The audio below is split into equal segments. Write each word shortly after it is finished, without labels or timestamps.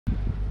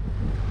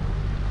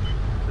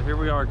So here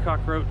we are at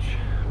Cockroach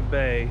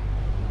Bay.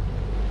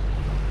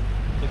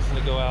 Fixing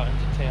to go out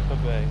into Tampa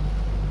Bay.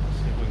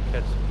 See if we can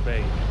catch some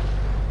bait.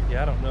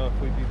 Yeah, I don't know if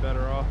we'd be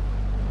better off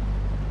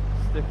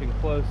sticking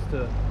close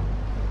to,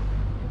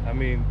 I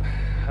mean,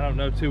 I don't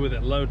know too, with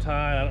it low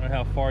tide, I don't know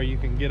how far you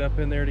can get up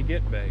in there to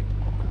get bait.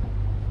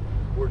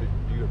 Where did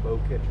you and Bo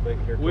catch bait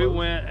here? We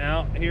went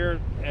out here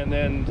and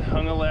then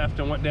hung a left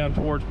and went down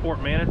towards Port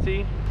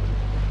Manatee.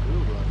 We'll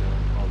run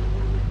down probably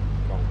where we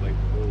caught bait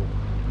before.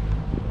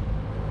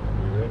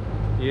 You ready?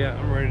 Yeah,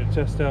 I'm ready to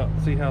test out,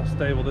 see how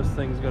stable this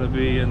thing's gonna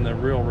be in the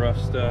real rough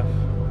stuff.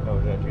 Oh,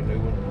 is that your new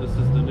one? This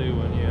is the new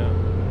one, yeah.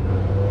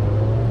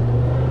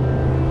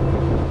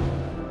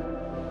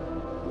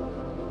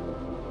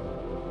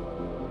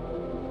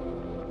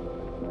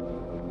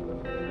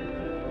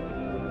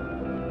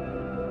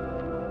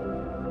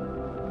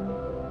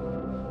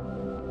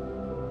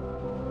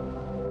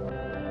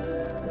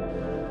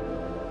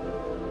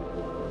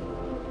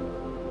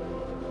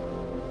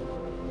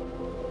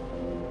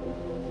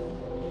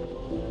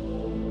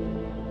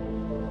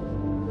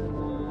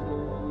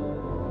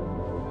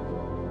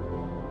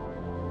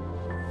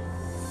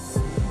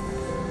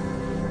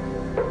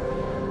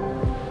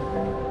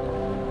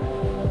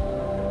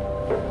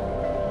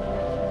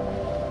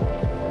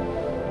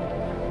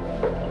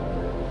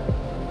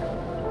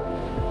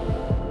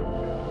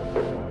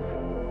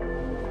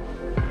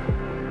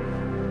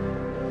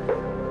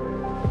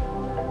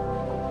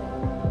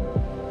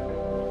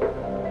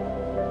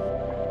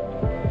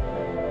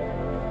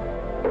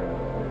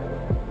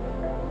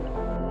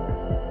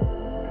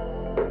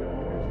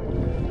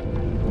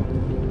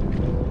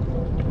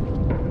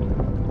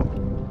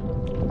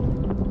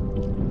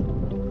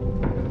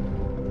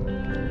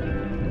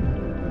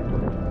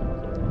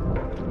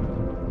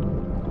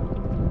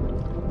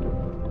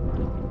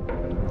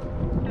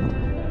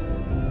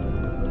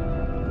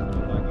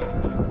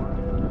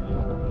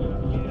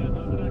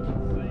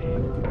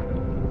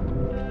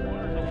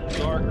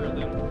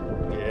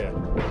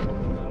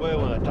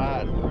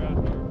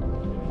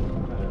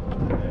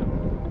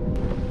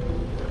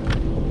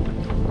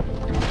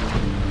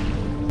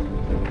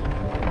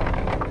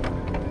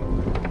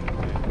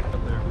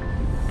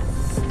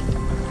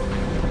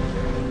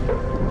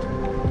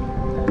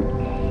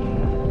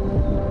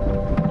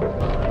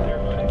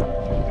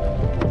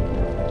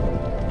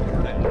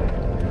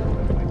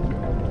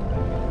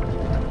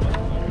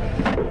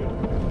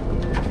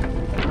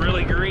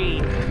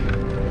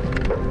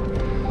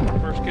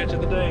 Catch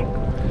of the day. In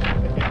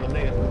the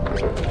net.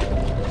 Look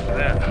at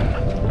that.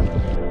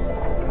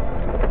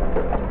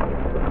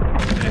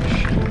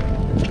 Fish.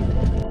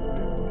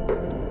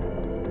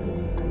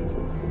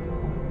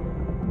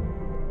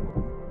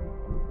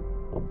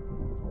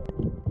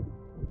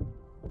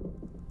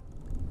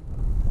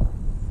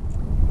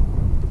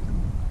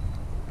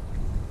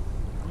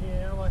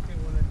 Yeah, I like it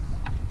when it's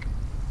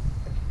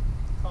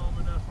calm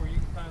enough where you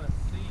can kind of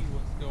see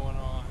what's going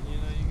on. You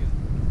know, you can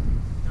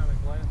kind of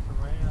glance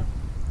around.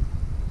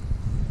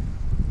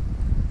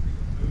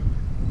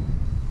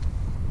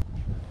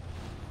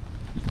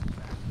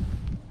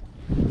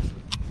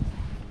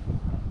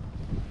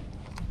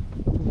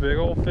 Big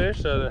old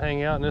fish that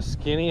hang out in this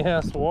skinny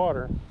ass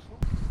water.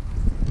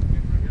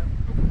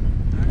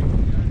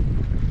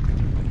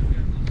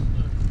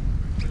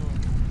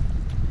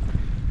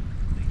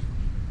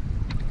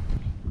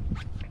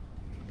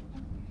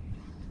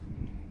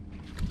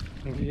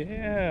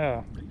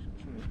 Yeah.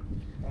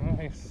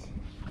 Nice.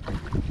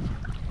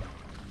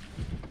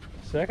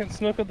 Second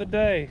snook of the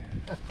day.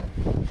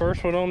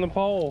 First one on the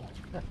pole.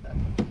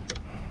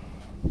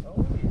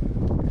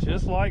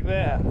 Just like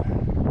that.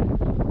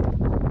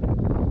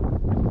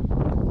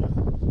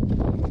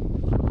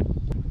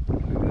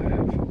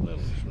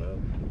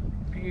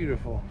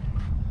 Beautiful.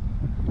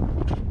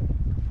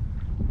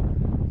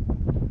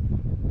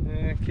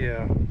 Heck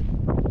yeah.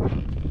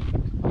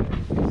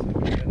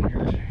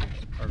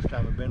 First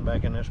time I've been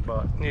back in this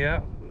spot.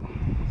 Yeah.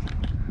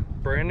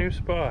 Brand new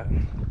spot.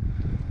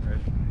 Right.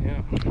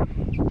 Yeah.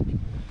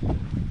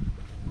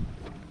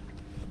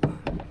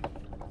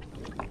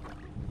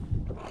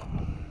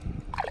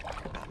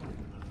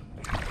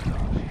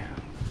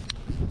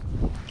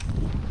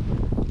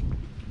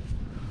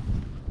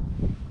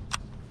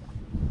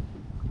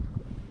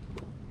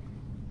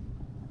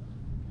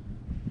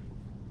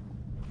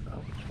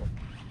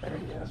 There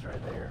he is,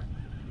 right there.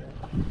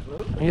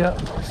 Yep,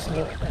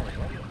 Snook.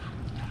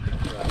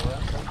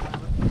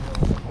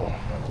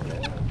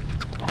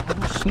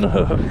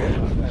 Snook.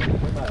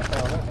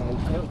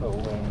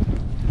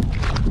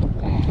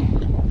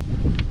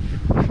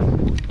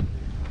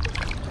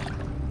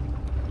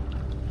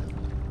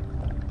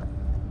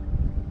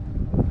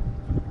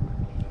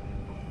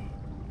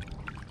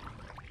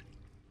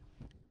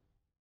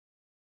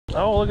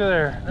 Oh, look at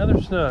there, another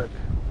Snook.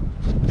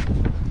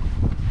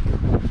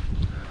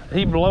 Did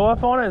he blow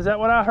up on it? Is that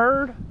what I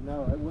heard?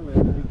 No, that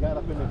went, he got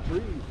up in the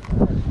trees.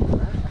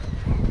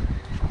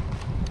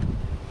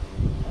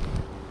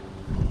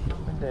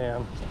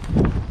 Damn.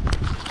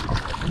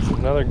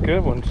 Another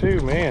good one too,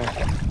 man.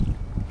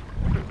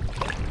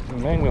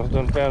 Manuel's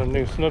done found a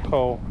new snook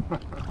hole.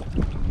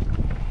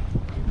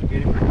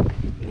 Get him.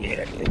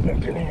 Yeah, get him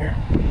up in here.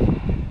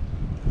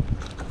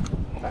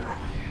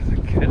 He's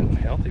a good and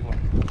healthy one.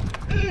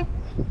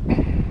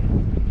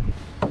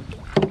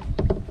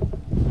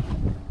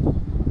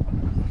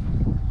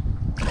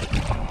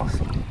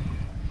 Awesome.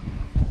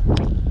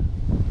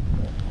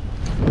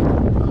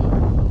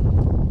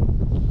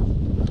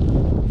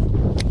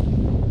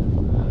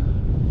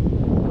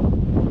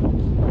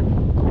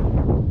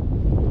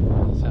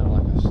 Sounded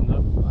like a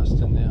snook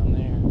busting down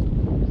there.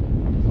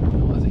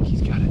 Oh, I think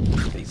he's got it.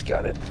 He's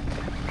got it.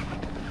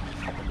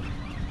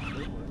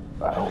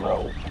 I don't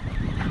know.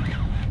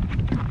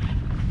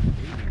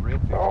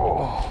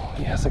 Oh,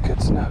 yeah, that's a good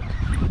snook.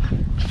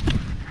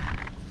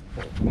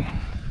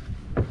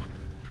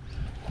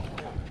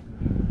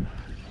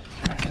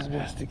 Trying his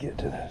best to get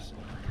to those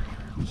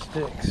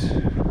sticks.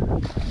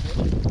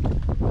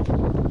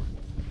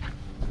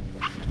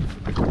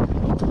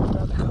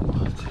 About to come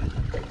off too.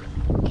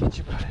 Get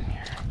your butt in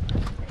here.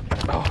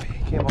 Oh, he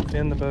came off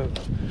in the boat.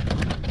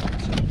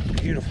 It's a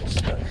beautiful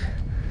snook.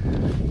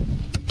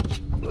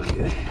 Look at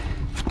it.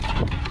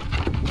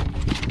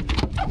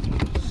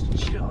 Just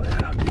chill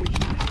out, dude.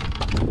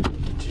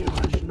 Too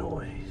much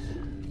noise.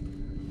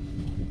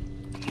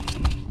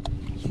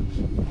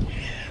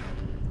 Yeah.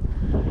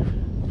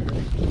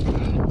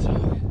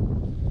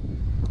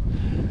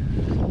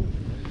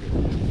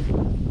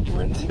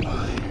 Rinsing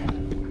line.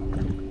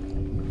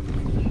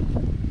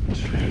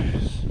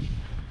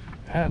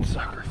 That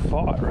sucker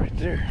fought right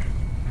there.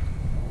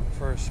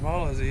 For as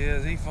small as he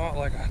is, he fought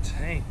like a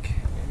tank.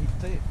 He's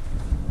thick.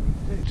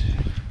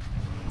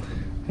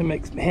 It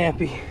makes me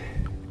happy.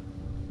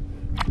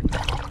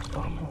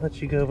 I'm gonna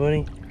let you go,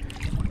 buddy.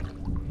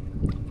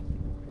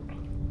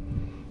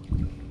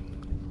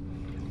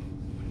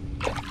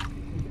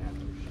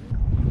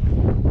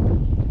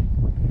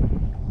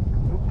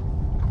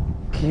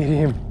 Get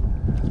him.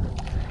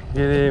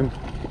 Get him.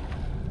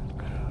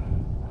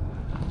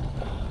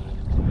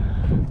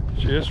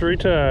 Just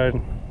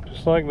retied.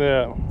 Just like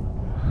that.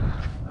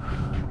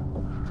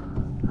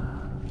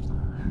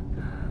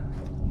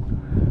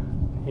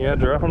 Yeah,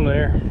 drop him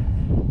there.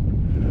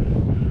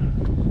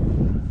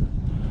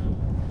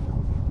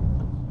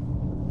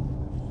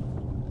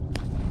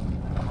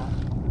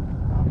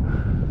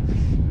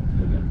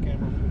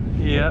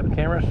 Yeah,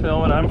 camera's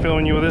filming. I'm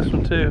filming you with this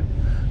one too.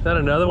 Is that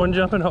another one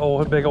jumping?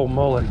 Oh, a big old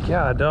mullet.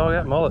 God, dog,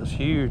 that mullet's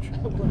huge.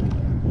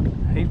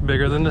 He's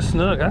bigger than the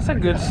snook. That's a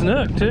good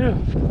snook too.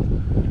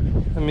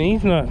 I mean,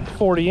 he's not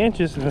 40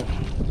 inches, but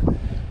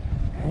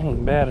he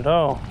ain't bad at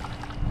all.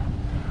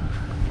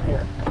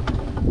 Here,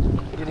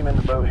 get him in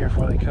the boat here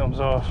before he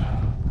comes off.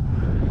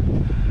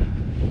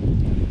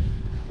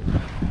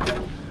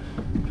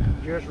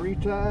 Just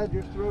retied,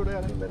 just throw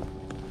that in there.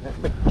 That's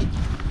been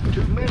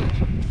 2 minutes.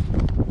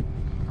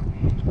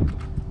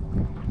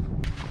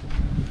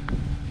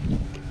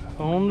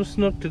 On the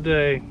snook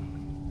today.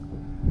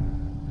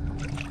 I'm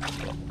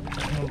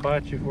gonna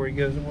bite you before he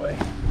goes away.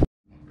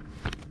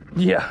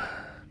 Yeah.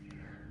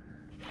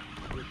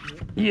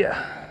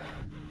 Yeah.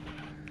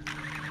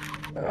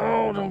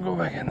 Oh, don't go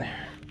back in there.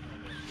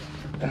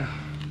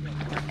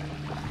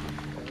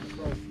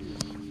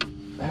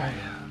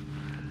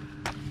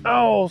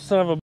 Oh, son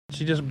of a bitch,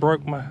 he just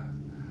broke my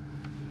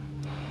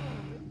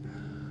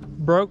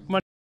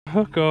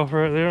hook off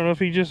right there. I don't know if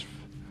he just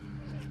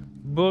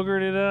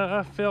boogered it up.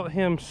 I felt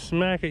him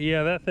smack it.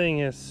 Yeah, that thing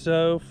is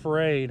so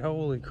frayed.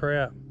 Holy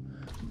crap.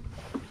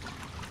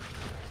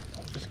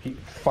 Just keep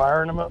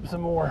firing them up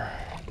some more.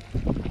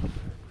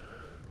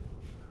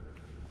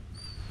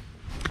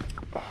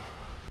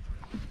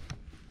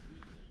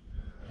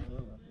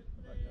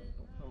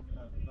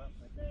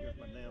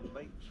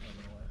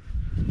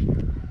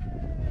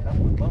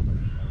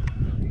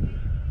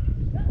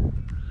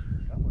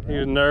 He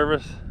was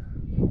nervous. I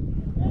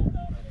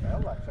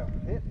felt like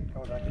something hit me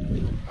because I could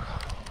feel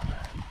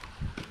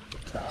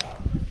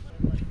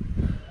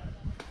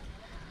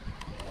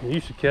it. You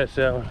should catch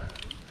that one.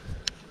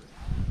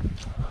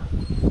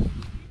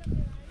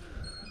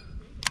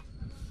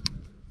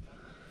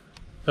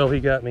 Oh,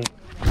 he got me.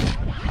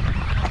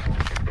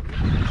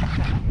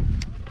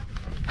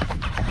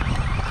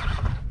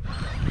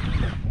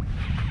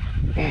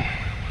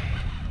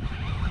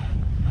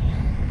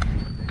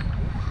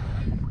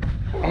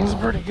 It's a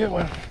pretty good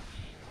one.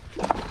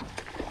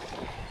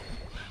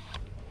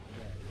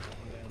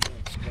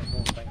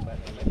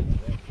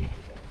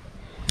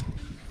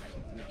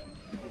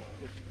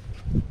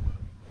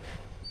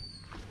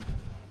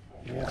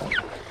 Yeah,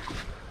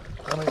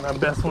 probably my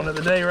best one of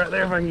the day right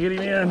there if I can get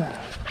him in.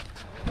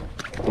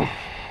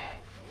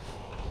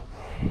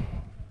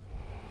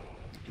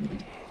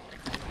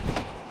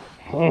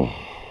 Oh,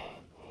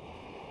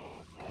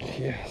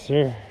 yes,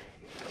 sir.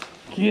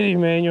 Get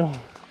him, Manuel.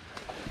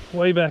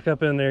 Way back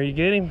up in there. You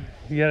get him?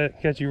 You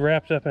got you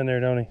wrapped up in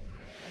there, don't he?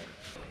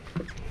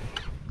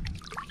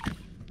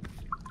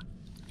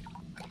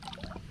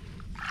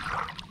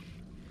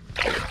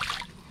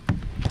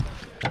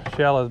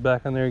 Shallow's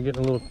back in there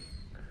getting a little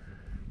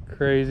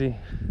crazy.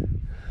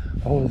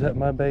 Oh, is that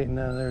my bait?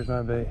 No, there's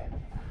my bait.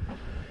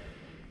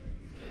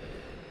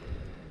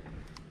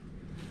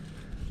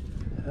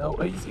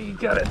 Oh, easy, you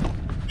got it.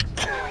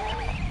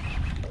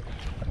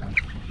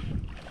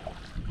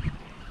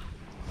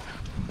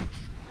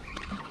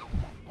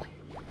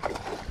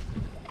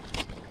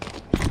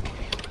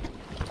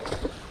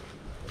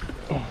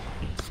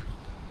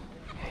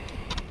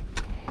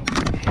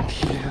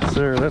 Yes,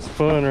 sir, that's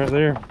fun right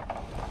there.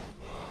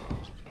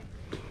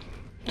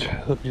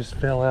 Hook just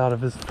fell out of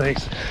his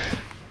face.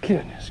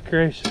 Goodness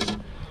gracious.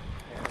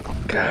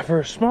 God, for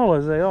as small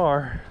as they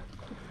are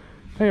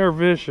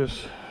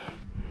vicious.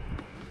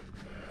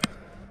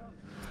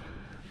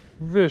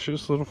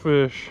 Vicious little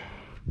fish.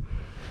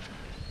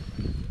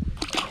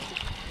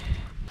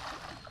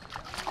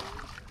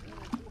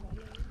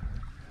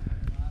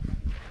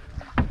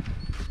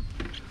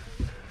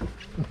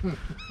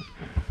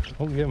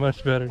 Don't get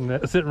much better than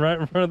that. Sitting right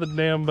in front of the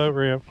damn boat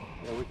ramp.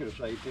 Yeah, we could have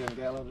saved 10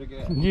 gallons of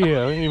gas.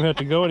 Yeah, we didn't even have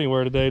to go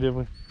anywhere today, did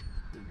we?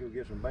 We'd go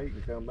get some bait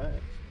and come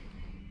back.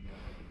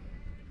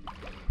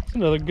 It's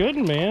another good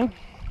one, man.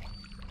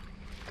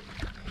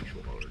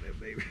 That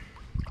baby.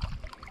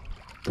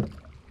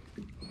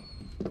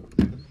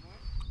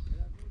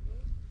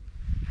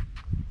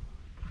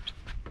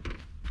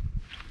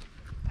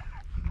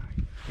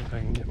 See if I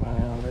can get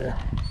mine out of there.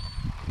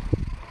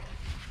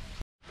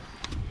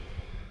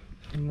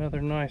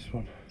 Another nice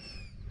one.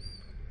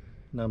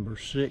 Number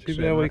 6. Too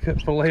bad we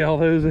couldn't fillet all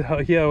those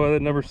out. Yeah, well,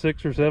 that number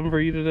 6 or 7 for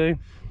you today?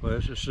 Well,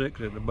 it's a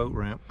 6 at the boat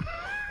ramp.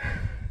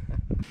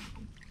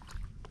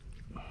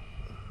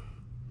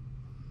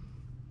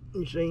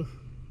 You see?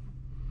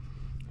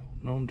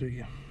 Holding on to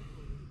you.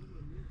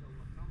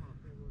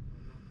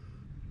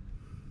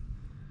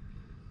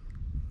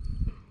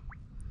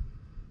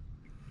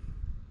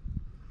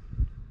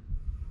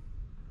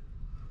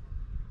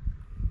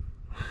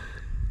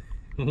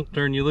 Won't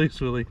turn you loose,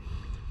 will he?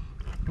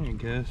 There he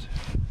goes.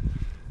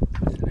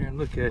 Sit there and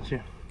look at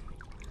you.